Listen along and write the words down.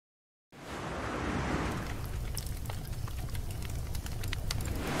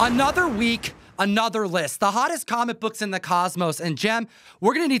Another week, another list. The hottest comic books in the cosmos. And Jem,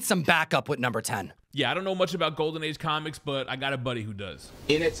 we're going to need some backup with number 10. Yeah, I don't know much about Golden Age comics, but I got a buddy who does.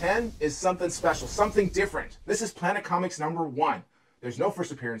 In at 10 is something special, something different. This is Planet Comics number 1. There's no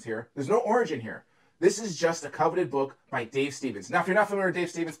first appearance here. There's no origin here. This is just a coveted book by Dave Stevens. Now, if you're not familiar with Dave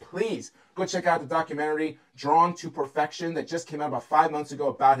Stevens, please go check out the documentary Drawn to Perfection that just came out about 5 months ago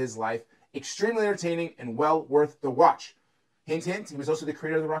about his life. Extremely entertaining and well worth the watch. Hint, hint, he was also the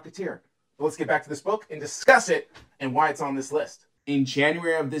creator of The Rocketeer. But let's get back to this book and discuss it and why it's on this list. In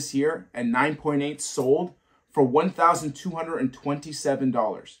January of this year, at 9.8 sold for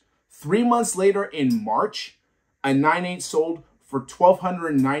 $1,227. 3 months later in March, a 9.8 sold for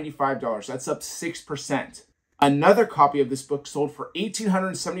 $1,295. That's up 6%. Another copy of this book sold for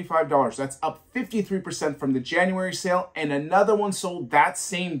 $1,875. That's up 53% from the January sale. And another one sold that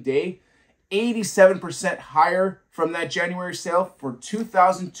same day, 87% higher from that January sale for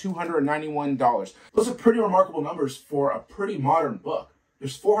 $2,291. Those are pretty remarkable numbers for a pretty modern book.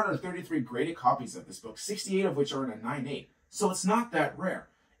 There's 433 graded copies of this book, 68 of which are in a 9.8. So it's not that rare.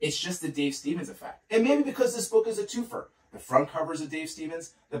 It's just the Dave Stevens effect. And maybe because this book is a twofer. The front cover is a Dave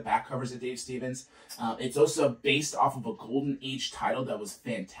Stevens, the back cover is a Dave Stevens. It's also based off of a Golden Age title that was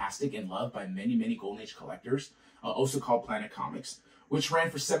fantastic and loved by many, many Golden Age collectors, also called Planet Comics, which ran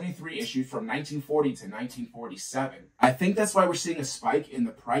for 73 issues from 1940 to 1947. I think that's why we're seeing a spike in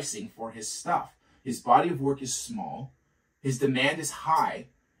the pricing for his stuff. His body of work is small, his demand is high,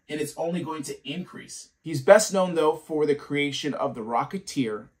 and it's only going to increase. He's best known, though, for the creation of The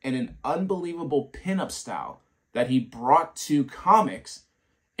Rocketeer and an unbelievable pinup style that he brought to comics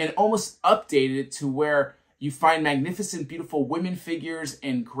and almost updated it to where you find magnificent, beautiful women figures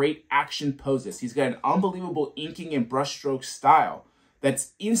and great action poses. He's got an unbelievable inking and brushstroke style that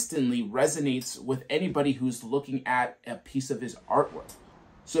instantly resonates with anybody who's looking at a piece of his artwork.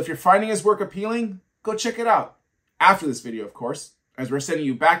 So if you're finding his work appealing, go check it out. After this video, of course, as we're sending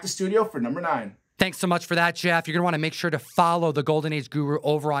you back to studio for number 9. Thanks so much for that, Jeff. You're going to want to make sure to follow the Golden Age Guru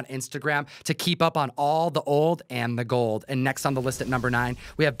over on Instagram to keep up on all the old and the gold. And next on the list at number 9,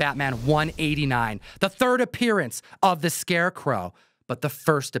 we have Batman 189, the third appearance of the Scarecrow, but the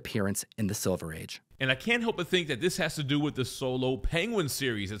first appearance in the Silver Age. And I can't help but think that this has to do with the solo Penguin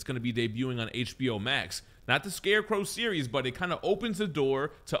series that's going to be debuting on HBO Max. Not the Scarecrow series, but it kind of opens the door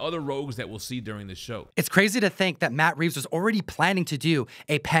to other rogues that we'll see during the show. It's crazy to think that Matt Reeves was already planning to do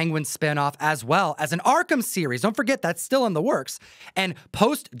a Penguin spinoff as well as an Arkham series. Don't forget, that's still in the works. And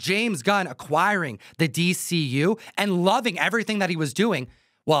post James Gunn acquiring the DCU and loving everything that he was doing,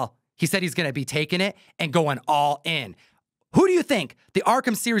 well, he said he's going to be taking it and going all in. Who do you think the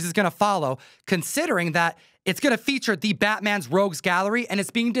Arkham series is going to follow, considering that it's going to feature the Batman's Rogues Gallery and it's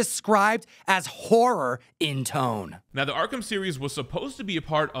being described as horror in tone? Now, the Arkham series was supposed to be a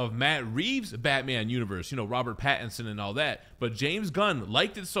part of Matt Reeves' Batman universe, you know, Robert Pattinson and all that, but James Gunn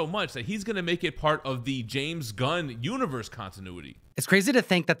liked it so much that he's going to make it part of the James Gunn universe continuity. It's crazy to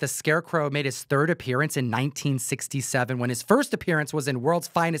think that the Scarecrow made his third appearance in 1967 when his first appearance was in World's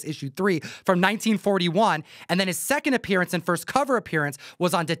Finest issue 3 from 1941, and then his second appearance and first cover appearance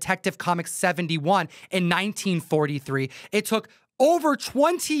was on Detective Comics 71 in 1943. It took over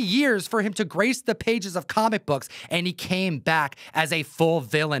 20 years for him to grace the pages of comic books, and he came back as a full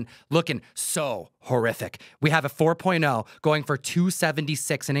villain looking so horrific. We have a 4.0 going for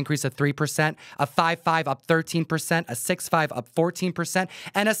 $276, an increase of 3%, a 5.5 up 13%, a 6.5 up 14%,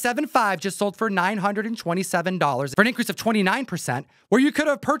 and a 7.5 just sold for $927 for an increase of 29%, where you could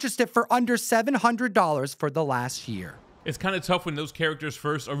have purchased it for under $700 for the last year. It's kind of tough when those characters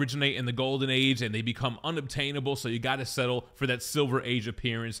first originate in the Golden Age and they become unobtainable, so you got to settle for that Silver Age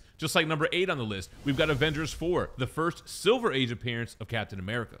appearance. Just like number 8 on the list, we've got Avengers 4, the first Silver Age appearance of Captain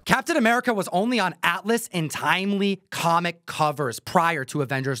America. Captain America was only on Atlas and Timely comic covers prior to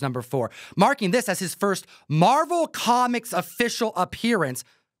Avengers number 4, marking this as his first Marvel Comics official appearance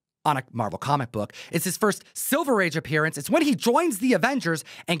on a Marvel comic book. It's his first Silver Age appearance. It's when he joins the Avengers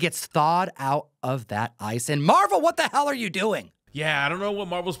and gets thawed out of that ice. And Marvel, what the hell are you doing? Yeah, I don't know what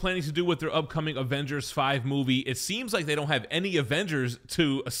Marvel's planning to do with their upcoming Avengers 5 movie. It seems like they don't have any Avengers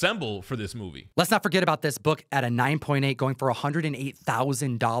to assemble for this movie. Let's not forget about this book at a 9.8 going for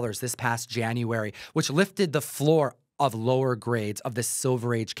 $108,000 this past January, which lifted the floor of lower grades of the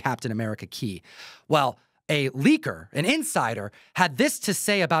Silver Age Captain America key. Well, a leaker, an insider, had this to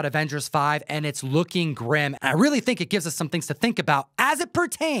say about Avengers 5, and it's looking grim. And I really think it gives us some things to think about as it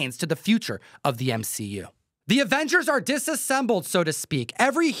pertains to the future of the MCU. The Avengers are disassembled, so to speak.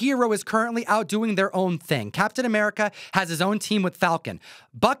 Every hero is currently out doing their own thing. Captain America has his own team with Falcon.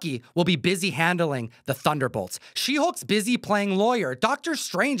 Bucky will be busy handling the Thunderbolts. She-Hulk's busy playing lawyer. Doctor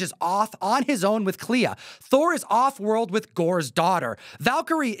Strange is off on his own with Clea. Thor is off-world with Gor's daughter.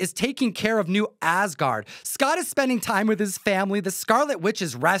 Valkyrie is taking care of New Asgard. Scott is spending time with his family. The Scarlet Witch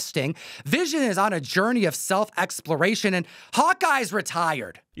is resting. Vision is on a journey of self-exploration, and Hawkeye's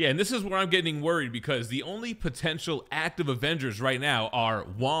retired. Yeah, and this is where I'm getting worried because the only potential active Avengers right now are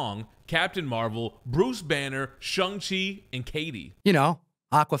Wong, Captain Marvel, Bruce Banner, Shang-Chi, and Katie. You know,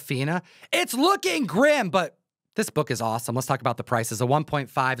 Aquafina. It's looking grim, but this book is awesome. Let's talk about the prices. A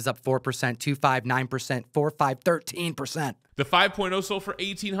 1.5 is up 4%, 2.5, 9%, 4.5, 13%. The 5.0 sold for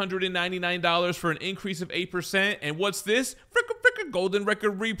 $1,899 for an increase of 8%. And what's this? Fricka Golden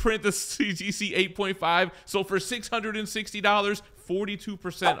Record reprint. The CGC 8.5 sold for $660,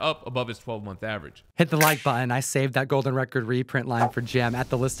 42% up above its 12-month average. Hit the like button. I saved that Golden Record reprint line for Jim at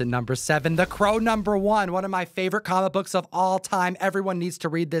the list at number 7. The Crow number 1, one of my favorite comic books of all time. Everyone needs to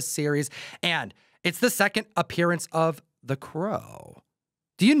read this series. And it's the second appearance of the Crow.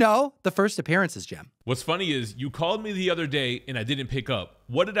 Do you know the first appearances, Jim? What's funny is you called me the other day and I didn't pick up.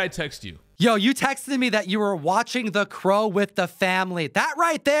 What did I text you? Yo, you texted me that you were watching The Crow with the family. That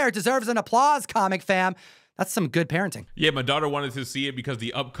right there deserves an applause, comic fam. That's some good parenting. Yeah, my daughter wanted to see it because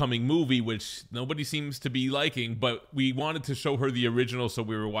the upcoming movie, which nobody seems to be liking, but we wanted to show her the original, so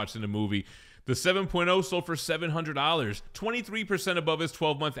we were watching the movie. The 7.0 sold for $700, 23% above its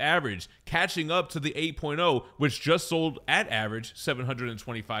 12-month average, catching up to the 8.0, which just sold at average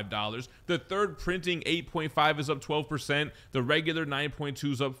 $725. The third printing 8.5 is up 12%. The regular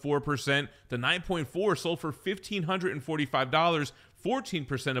 9.2 is up 4%. The 9.4 sold for $1,545,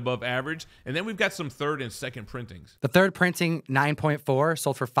 14% above average, and then we've got some third and second printings. The third printing 9.4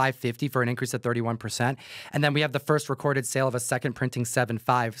 sold for $550 for an increase of 31%, and then we have the first recorded sale of a second printing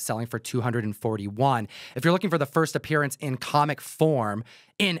 7.5 selling for $241. If you're looking for the first appearance in comic form,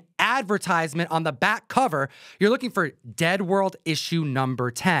 in advertisement on the back cover, you're looking for Dead World issue number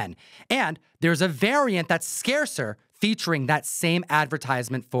 10, and there's a variant that's scarcer featuring that same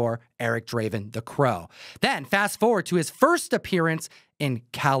advertisement for Eric Draven, the Crow. Then fast forward to his first appearance in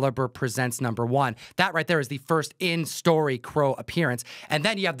Caliber Presents number 1. That right there is the first in-story Crow appearance. And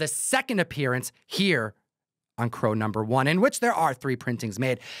then you have the second appearance here on Crow number 1, in which there are 3 printings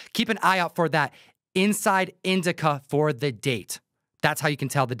made. Keep an eye out for that inside indica for the date. That's how you can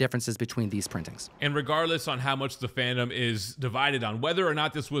tell the differences between these printings. And regardless on how much the fandom is divided on whether or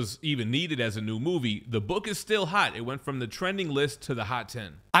not this was even needed as a new movie, the book is still hot. It went from the trending list to the Hot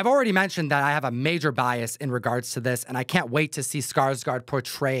 10. I've already mentioned that I have a major bias in regards to this, and I can't wait to see Skarsgård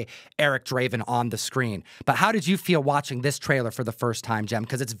portray Eric Draven on the screen. But how did you feel watching this trailer for the first time, Jem?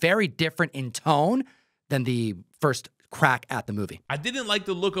 Because it's very different in tone than the first crack at the movie. I didn't like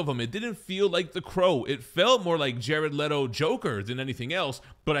the look of him. It didn't feel like the Crow. It felt more like Jared Leto Joker than anything else,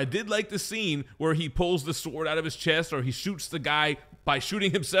 but I did like the scene where he pulls the sword out of his chest or he shoots the guy by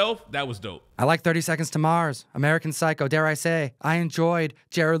shooting himself. That was dope. I like 30 Seconds to Mars, American Psycho, dare I say. I enjoyed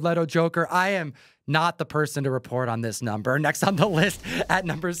Jared Leto Joker. I am not the person to report on this number. Next on the list at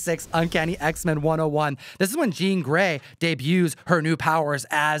number 6, Uncanny X-Men 101. This is when Jean Grey debuts her new powers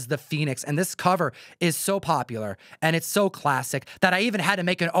as the Phoenix, and this cover is so popular and it's so classic that I even had to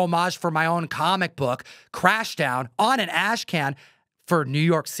make an homage for my own comic book, Crashdown, on an ash can for New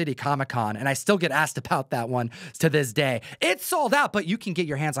York City Comic-Con, and I still get asked about that one to this day. It's sold out, but you can get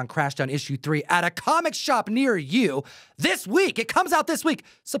your hands on Crashdown issue 3 at a comic shop near you this week. It comes out this week.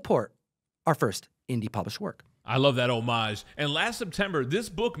 Support our first indie published work. I love that homage. And last September, this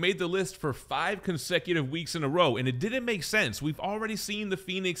book made the list for 5 consecutive weeks in a row, and it didn't make sense. We've already seen the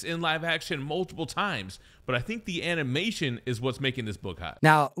Phoenix in live action multiple times, but I think the animation is what's making this book hot.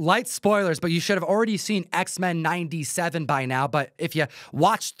 Now, light spoilers, but you should have already seen X-Men 97 by now, but if you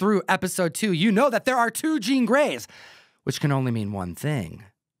watched through episode 2, you know that there are 2 Jean Greys, which can only mean one thing: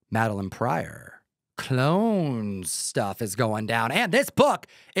 Madeline Pryor. Clone stuff is going down, and this book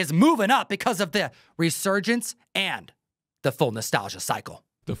is moving up because of the resurgence and the full nostalgia cycle.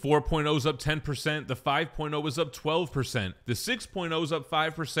 The 4.0 is up 10%, the 5.0 is up 12%, the 6.0 is up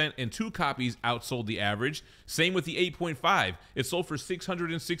 5%, and 2 copies outsold the average. Same with the 8.5. It sold for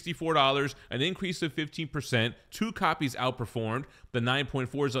 $664, an increase of 15%. 2 copies outperformed. The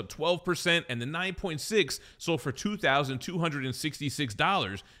 9.4 is up 12%, and the 9.6 sold for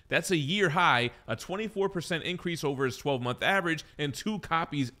 $2,266. That's a year high, a 24% increase over its 12-month average, and 2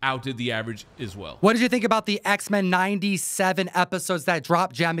 copies outdid the average as well. What did you think about the X-Men 97 episodes that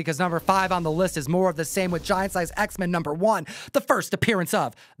dropped, Jem? Because number 5 on the list is more of the same with Giant Size X-Men number 1, the first appearance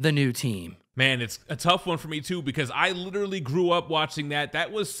of the new team. Man, it's a tough one for me too, because I literally grew up watching that.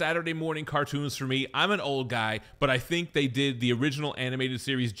 That was Saturday morning cartoons for me. I'm an old guy, but I think they did the original animated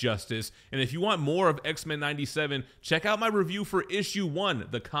series justice. And if you want more of X-Men 97, check out my review for issue 1,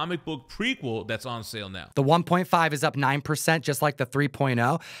 the comic book prequel that's on sale now. The 1.5 is up 9%, just like the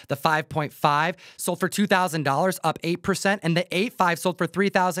 3.0. The 5.5 sold for $2,000, up 8%. And the 8.5 sold for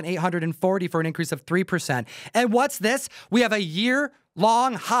 $3,840 for an increase of 3%. And what's this? We have a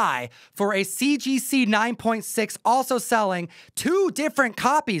year-long high for a CGC 9.6, also selling 2 different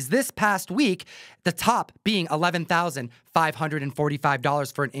copies this past week, the top being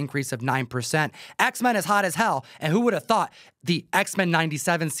 $11,545 for an increase of 9%. X-Men is hot as hell, and who would have thought the X-Men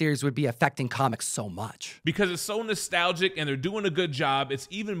 97 series would be affecting comics so much? Because it's so nostalgic and they're doing a good job, it's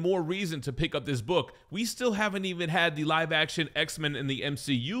even more reason to pick up this book. We still haven't even had the live-action X-Men in the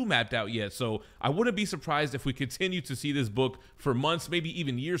MCU mapped out yet, so I wouldn't be surprised if we continue to see this book for months, maybe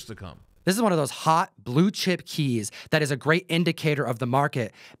even years to come. This is one of those hot blue chip keys that is a great indicator of the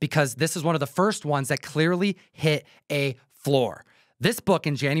market, because this is one of the first ones that clearly hit a floor. This book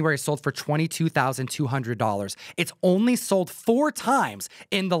in January sold for $22,200. It's only sold 4 times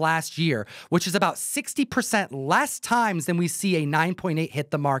in the last year, which is about 60% less times than we see a 9.8 hit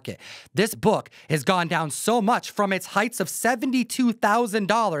the market. This book has gone down so much from its heights of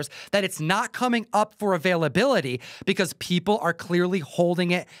 $72,000 that it's not coming up for availability because people are clearly holding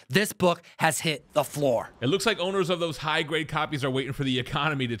it. This book has hit the floor. It looks like owners of those high-grade copies are waiting for the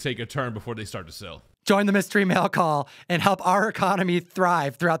economy to take a turn before they start to sell. Join the mystery mail call and help our economy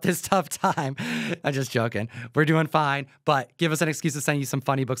thrive throughout this tough time. I'm just joking. We're doing fine, but give us an excuse to send you some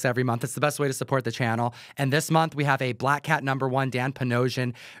funny books every month. It's the best way to support the channel. And this month, we have a Black Cat #1 Dan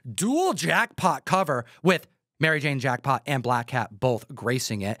Panosian dual jackpot cover with Mary Jane Jackpot and Black Cat both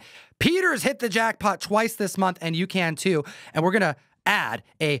gracing it. Peter's hit the jackpot twice this month, and you can too. And we're going to add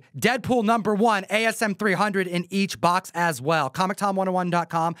a Deadpool #1 ASM 300 in each box as well.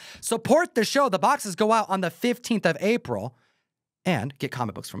 ComicTom101.com. Support the show. The boxes go out on the 15th of April. And get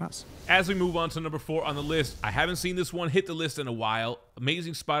comic books from us. As we move on to number 4 on the list, I haven't seen this one hit the list in a while.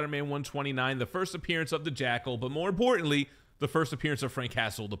 Amazing Spider-Man 129, the first appearance of the Jackal, but more importantly, the first appearance of Frank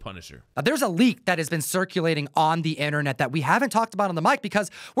Castle, the Punisher. There's a leak that has been circulating on the internet that we haven't talked about on the mic because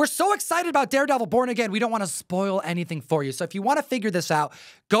we're so excited about Daredevil Born Again. We don't want to spoil anything for you. So if you want to figure this out,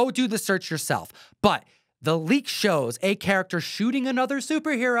 go do the search yourself. But the leak shows a character shooting another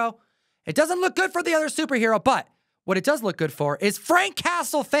superhero. It doesn't look good for the other superhero, but what it does look good for is Frank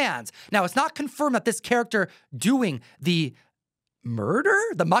Castle fans. Now, it's not confirmed that this character doing the murder,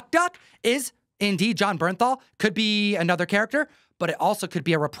 the muck duck, is indeed John Bernthal. Could be another character, but it also could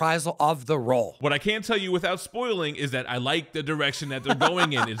be a reprisal of the role. What I can tell you without spoiling is that I like the direction that they're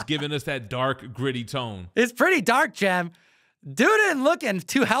going in. It's giving us that dark, gritty tone. It's pretty dark, Jem. Dude isn't looking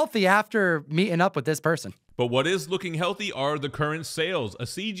too healthy after meeting up with this person. But what is looking healthy are the current sales. A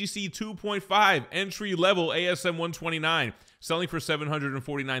CGC 2.5 entry-level ASM 129 selling for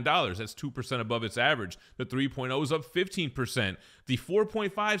 $749. That's 2% above its average. The 3.0 is up 15%. The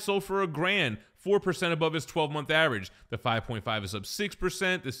 4.5 sold for $1,000, 4% above its 12-month average. The 5.5 is up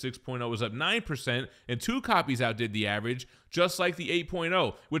 6%. The 6.0 is up 9%. And 2 copies outdid the average, just like the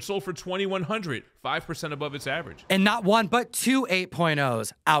 8.0, which sold for $2,100, 5% above its average. And not one, but 2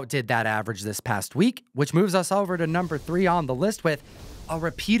 8.0s outdid that average this past week, which moves us over to number 3 on the list with a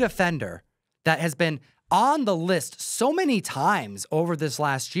repeat offender that has been on the list so many times over this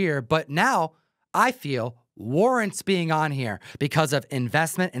last year, but now I feel warrants being on here because of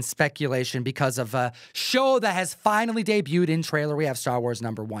investment and speculation, because of a show that has finally debuted in trailer. We have Star Wars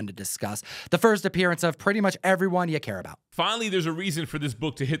 #1 to discuss. The first appearance of pretty much everyone you care about. Finally, there's a reason for this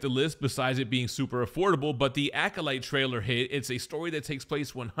book to hit the list besides it being super affordable, but the Acolyte trailer hit. It's a story that takes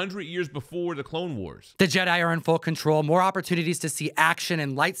place 100 years before the Clone Wars. The Jedi are in full control, more opportunities to see action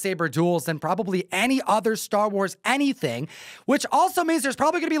and lightsaber duels than probably any other Star Wars anything, which also means there's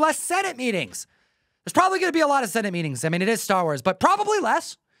probably going to be less Senate meetings. There's probably going to be a lot of Senate meetings. I mean, it is Star Wars, but probably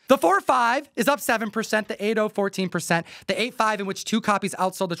less. The 4.5 is up 7%, the 8.0 14%, the 8.5 in which 2 copies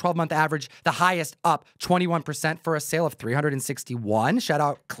outsold the 12-month average, the highest up 21% for a sale of 361. Shout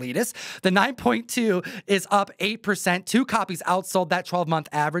out Cletus. The 9.2 is up 8%, 2 copies outsold that 12-month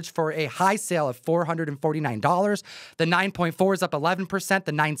average for a high sale of $449. The 9.4 is up 11%,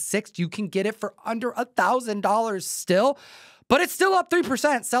 the 9.6 you can get it for under $1,000 still. But it's still up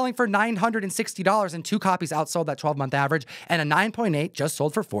 3%, selling for $960, and 2 copies outsold that 12-month average, and a 9.8 just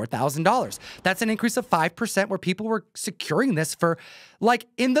sold for $4,000. That's an increase of 5% where people were securing this for like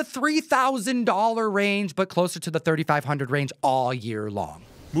in the $3,000 range, but closer to the $3,500 range all year long.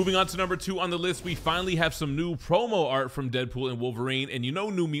 Moving on to number 2 on the list, we finally have some new promo art from Deadpool and Wolverine, and you know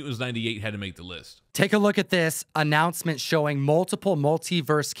New Mutants 98 had to make the list. Take a look at this announcement showing multiple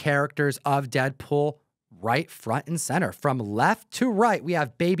multiverse characters of Deadpool right front and center. From left to right, we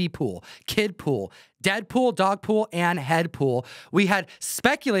have Baby Pool, Kid Pool, Deadpool, Dogpool, and Headpool. We had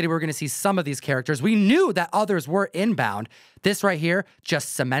speculated we were going to see some of these characters. We knew that others were inbound. This right here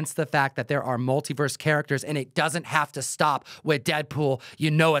just cements the fact that there are multiverse characters, and it doesn't have to stop with Deadpool.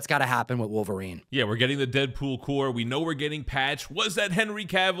 You know it's got to happen with Wolverine. Yeah, we're getting the Deadpool core. We know we're getting Patch. Was that Henry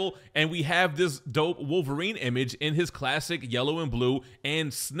Cavill? And we have this dope Wolverine image in his classic yellow and blue,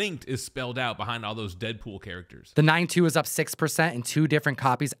 and Sninked is spelled out behind all those Deadpool characters. The 9.2 is up 6%, and 2 different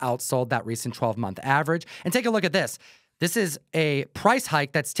copies outsold that recent 12-month average. And take a look at this. This is a price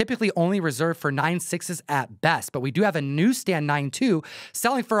hike that's typically only reserved for 9.6s at best, but we do have a newsstand 9.2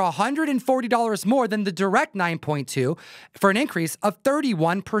 selling for $140 more than the direct 9.2 for an increase of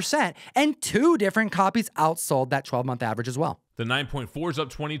 31%, and 2 different copies outsold that 12-month average as well. The 9.4 is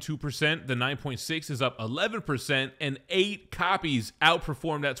up 22%, the 9.6 is up 11%, and 8 copies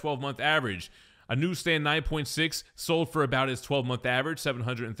outperformed that 12-month average. A newsstand 9.6 sold for about its 12-month average,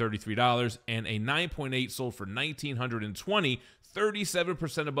 $733, and a 9.8 sold for $1,920,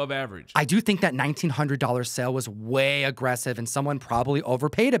 37% above average. I do think that $1,900 sale was way aggressive, and someone probably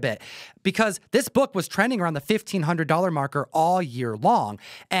overpaid a bit, because this book was trending around the $1,500 marker all year long,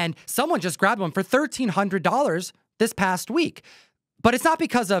 and someone just grabbed one for $1,300 this past week. But it's not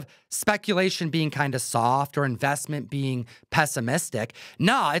because of speculation being kind of soft or investment being pessimistic.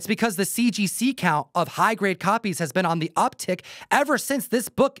 No, it's because the CGC count of high-grade copies has been on the uptick ever since this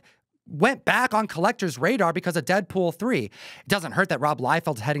book went back on collectors' radar because of Deadpool 3. It doesn't hurt that Rob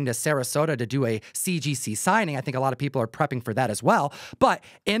Liefeld's heading to Sarasota to do a CGC signing. I think a lot of people are prepping for that as well. But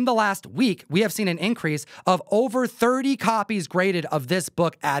in the last week, we have seen an increase of over 30 copies graded of this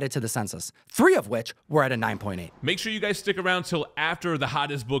book added to the census, 3 of which were at a 9.8. Make sure you guys stick around till after the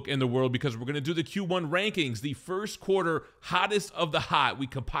hottest book in the world, because we're going to do the Q1 rankings, the first quarter hottest of the hot. We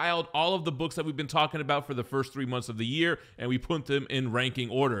compiled all of the books that we've been talking about for the first 3 months of the year, and we put them in ranking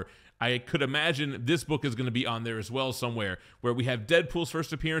order. I could imagine this book is going to be on there as well somewhere, where we have Deadpool's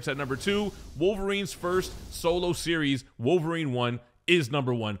first appearance at number 2, Wolverine's first solo series, Wolverine 1, is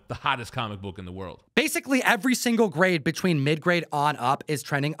number 1, the hottest comic book in the world. Basically, every single grade between mid-grade on up is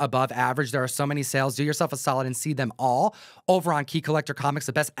trending above average. There are so many sales. Do yourself a solid and see them all over on Key Collector Comics,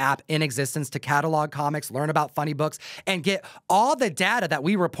 the best app in existence to catalog comics, learn about funny books, and get all the data that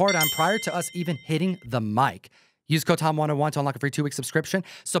we report on prior to us even hitting the mic. Use code TOM101 to unlock a free 2-week subscription.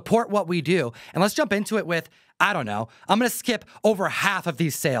 Support what we do. And let's jump into it with, I don't know, I'm going to skip over half of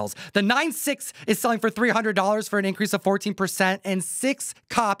these sales. The 9.6 is selling for $300 for an increase of 14%, and 6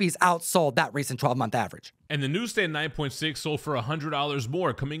 copies outsold that recent 12-month average. And the newsstand 9.6 sold for $100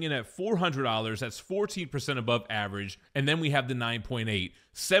 more, coming in at $400. That's 14% above average. And then we have the 9.8.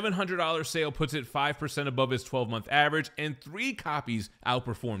 $700 sale puts it 5% above its 12-month average, and 3 copies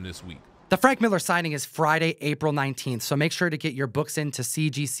outperformed this week. The Frank Miller signing is Friday, April 19th, so make sure to get your books into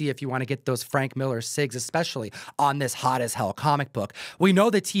CGC if you want to get those Frank Miller SIGs, especially on this hot as hell comic book. We know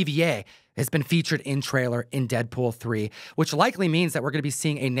the TVA has been featured in trailer in Deadpool 3, which likely means that we're going to be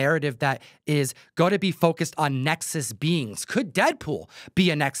seeing a narrative that is going to be focused on Nexus beings. Could Deadpool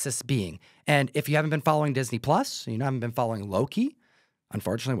be a Nexus being? And if you haven't been following Disney Plus, you haven't been following Loki,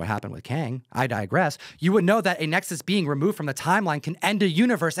 unfortunately, what happened with Kang, I digress, you would know that a Nexus being removed from the timeline can end a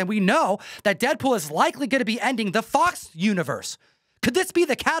universe, and we know that Deadpool is likely going to be ending the Fox universe. Could this be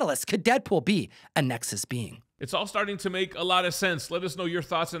the catalyst? Could Deadpool be a Nexus being? It's all starting to make a lot of sense. Let us know your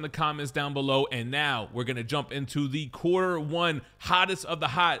thoughts in the comments down below. And now we're going to jump into the quarter 1 hottest of the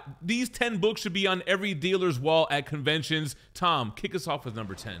hot. These 10 books should be on every dealer's wall at conventions. Tom, kick us off with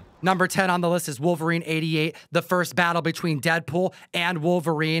number 10. Number 10 on the list is Wolverine 88, the first battle between Deadpool and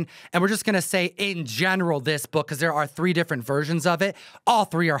Wolverine. And we're just going to say in general this book, because there are 3 different versions of it. All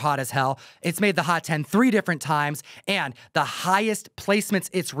 3 are hot as hell. It's made the Hot 10 3 different times, and the highest placements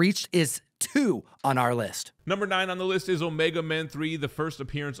it's reached is 2 on our list. Number 9 on the list is Omega Men 3, the first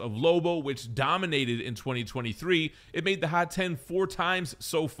appearance of Lobo, which dominated in 2023. It made the Hot 10 4 times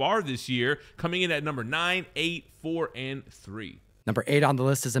so far this year, coming in at number 9, 8, 4, and 3. Number 8 on the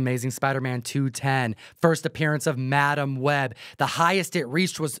list is Amazing Spider-Man 210, first appearance of Madam Web. The highest it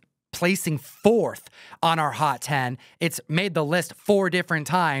reached was placing 4th on our Hot 10. It's made the list 4 different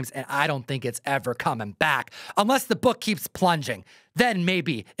times, and I don't think it's ever coming back. Unless the book keeps plunging, then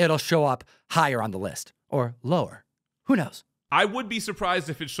maybe it'll show up higher on the list. Or lower. Who knows? I would be surprised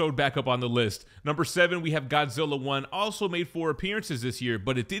if it showed back up on the list. Number 7, we have Godzilla 1, also made 4 appearances this year,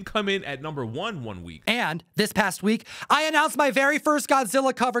 but it did come in at number 1 one week. And this past week, I announced my very first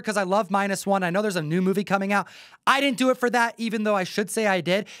Godzilla cover because I love -1. I know there's a new movie coming out. I didn't do it for that, even though I should say I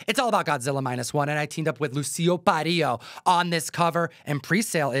did. It's all about Godzilla -1, and I teamed up with Lucio Parillo on this cover, and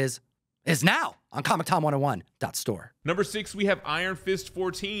pre-sale is now on ComicTom101.store. Number 6, we have Iron Fist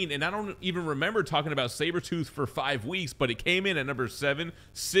 14, and I don't even remember talking about Sabretooth for 5 weeks, but it came in at number 7,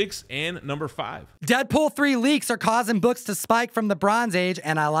 6, and number 5. Deadpool 3 leaks are causing books to spike from the Bronze Age,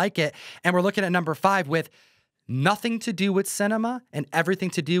 and I like it. And we're looking at number 5 with nothing to do with cinema and everything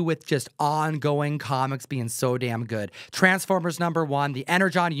to do with just ongoing comics being so damn good. Transformers number 1, the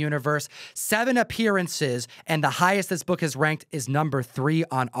Energon universe, 7 appearances, and the highest this book is ranked is number 3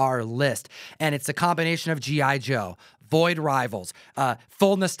 on our list. And it's a combination of G.I. Joe, Void Rivals,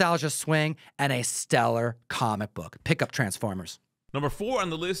 full nostalgia swing, and a stellar comic book. Pick up Transformers. Number 4 on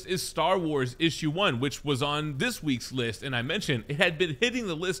the list is Star Wars Issue 1, which was on this week's list, and I mentioned it had been hitting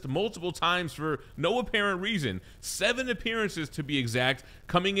the list multiple times for no apparent reason. 7 appearances to be exact,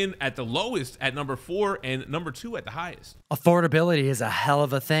 coming in at the lowest at number 4 and number 2 at the highest. Affordability is a hell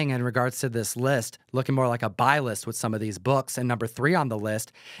of a thing in regards to this list, looking more like a buy list with some of these books, and number 3 on the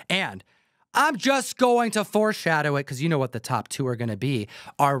list. And I'm just going to foreshadow it because you know what the top 2 are going to be,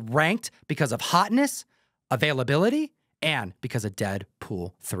 are ranked because of hotness, availability, and because of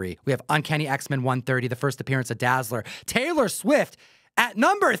Deadpool 3. We have Uncanny X-Men 130, the first appearance of Dazzler. Taylor Swift at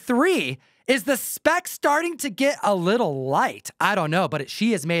number 3. Is the spec starting to get a little light? I don't know, but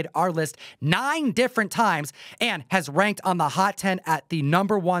she has made our list 9 different times and has ranked on the Hot 10 at the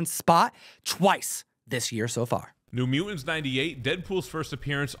number 1 spot twice this year so far. New Mutants 98, Deadpool's first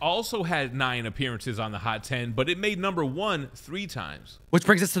appearance, also had 9 appearances on the Hot 10, but it made number 1 3 times. Which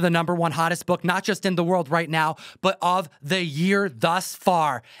brings us to the number 1 hottest book, not just in the world right now, but of the year thus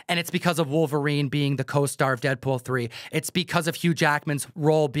far. And it's because of Wolverine being the co-star of Deadpool 3. It's because of Hugh Jackman's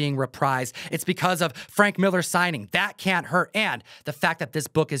role being reprised. It's because of Frank Miller signing. That can't hurt. And the fact that this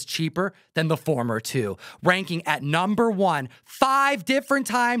book is cheaper than the former 2. Ranking at number 1 5 different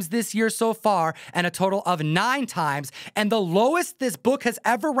times this year so far, and a total of 9 times. And the lowest this book has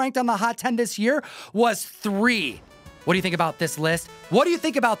ever ranked on the Hot 10 this year was 3. What do you think about this list? What do you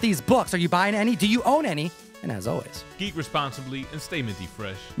think about these books? Are you buying any? Do you own any? And as always, geek responsibly and stay minty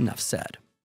fresh. Enough said.